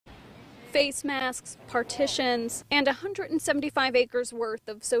Face masks, partitions, and 175 acres worth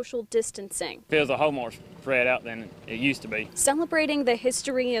of social distancing. Feels a whole more spread out than it used to be. Celebrating the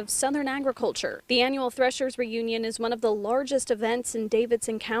history of Southern agriculture, the annual Threshers reunion is one of the largest events in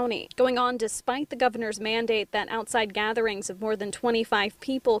Davidson County, going on despite the governor's mandate that outside gatherings of more than 25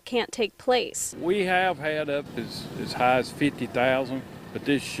 people can't take place. We have had up as high as 50,000, but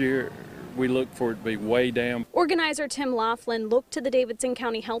this year we look for it to be way down. Organizer Tim Laughlin looked to the Davidson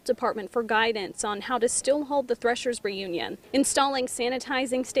County Health Department for guidance on how to still hold the Threshers reunion, installing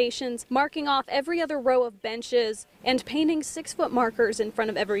sanitizing stations, marking off every other row of benches, and painting 6-foot markers in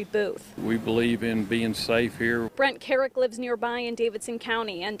front of every booth. We believe in being safe here. Brent Carrick lives nearby in Davidson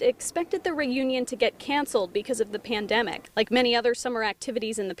County and expected the reunion to get canceled because of the pandemic, like many other summer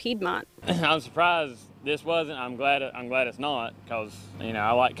activities in the Piedmont. I'm surprised this wasn't. I'm glad it's not, because,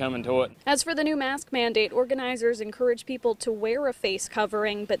 I like coming to it. As for the new mask mandate, organizers encourage people to wear a face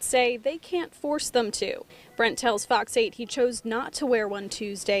covering, but say they can't force them to. Brent tells Fox 8 he chose not to wear one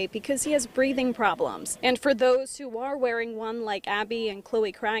Tuesday because he has breathing problems. And for those who are wearing one, like Abby and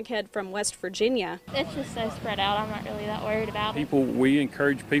Chloe Craghead from West Virginia, it's just so spread out. I'm not really that worried about it. We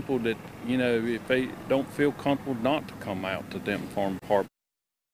encourage people that, if they don't feel comfortable, not to come out to Denton FarmPark.